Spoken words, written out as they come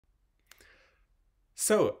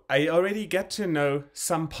So I already get to know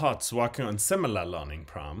some pods working on similar learning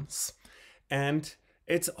problems, and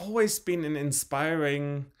it's always been an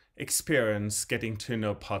inspiring experience getting to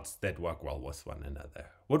know pods that work well with one another.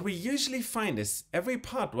 What we usually find is every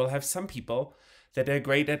pod will have some people that are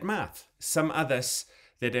great at math, some others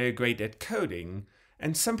that are great at coding,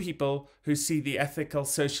 and some people who see the ethical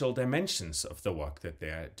social dimensions of the work that they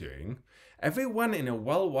are doing. Everyone in a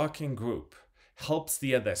well-working group helps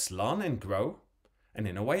the others learn and grow, and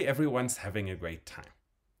in a way everyone's having a great time.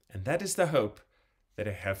 And that is the hope that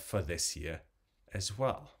I have for this year as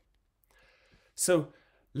well. So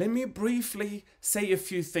let me briefly say a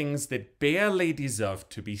few things that barely deserve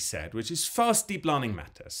to be said, which is first, deep learning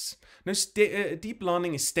matters. Now, deep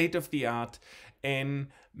learning is state of the art in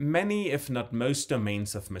many, if not most,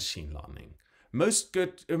 domains of machine learning.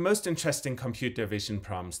 Most interesting computer vision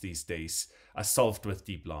problems these days are solved with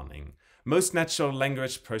deep learning. Most natural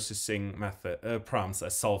language processing problems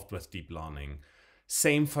are solved with deep learning.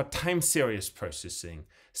 Same for time series processing,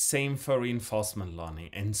 same for reinforcement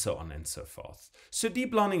learning, and so on and so forth. So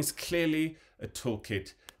deep learning is clearly a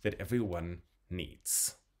toolkit that everyone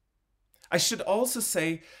needs. I should also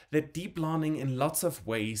say that deep learning in lots of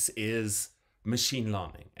ways is machine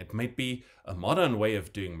learning. It might be a modern way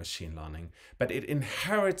of doing machine learning, but it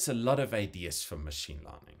inherits a lot of ideas from machine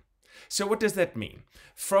learning. So what does that mean?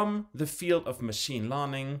 From the field of machine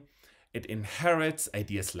learning, it inherits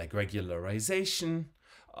ideas like regularization,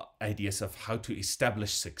 ideas of how to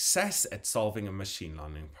establish success at solving a machine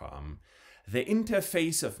learning problem, the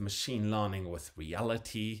interface of machine learning with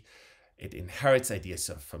reality. It inherits ideas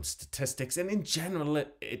from statistics, and in general,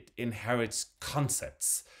 it inherits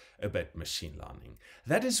concepts about machine learning.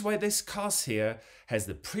 That is why this course here has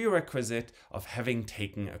the prerequisite of having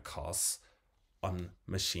taken a course on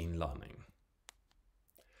machine learning.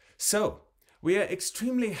 So, we are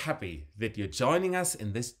extremely happy that you're joining us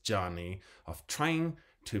in this journey of trying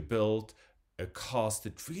to build a course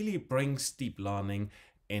that really brings deep learning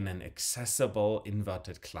in an accessible,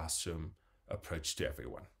 inverted classroom approach to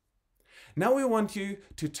everyone. Now we want you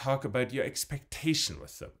to talk about your expectation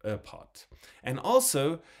with the pod. And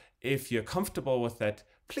also, if you're comfortable with that,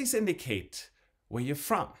 please indicate where you're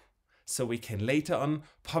from, so we can later on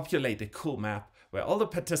populate a cool map where all the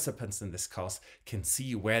participants in this course can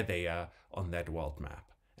see where they are on that world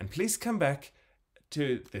map. And please come back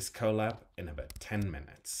to this collab in about 10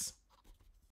 minutes.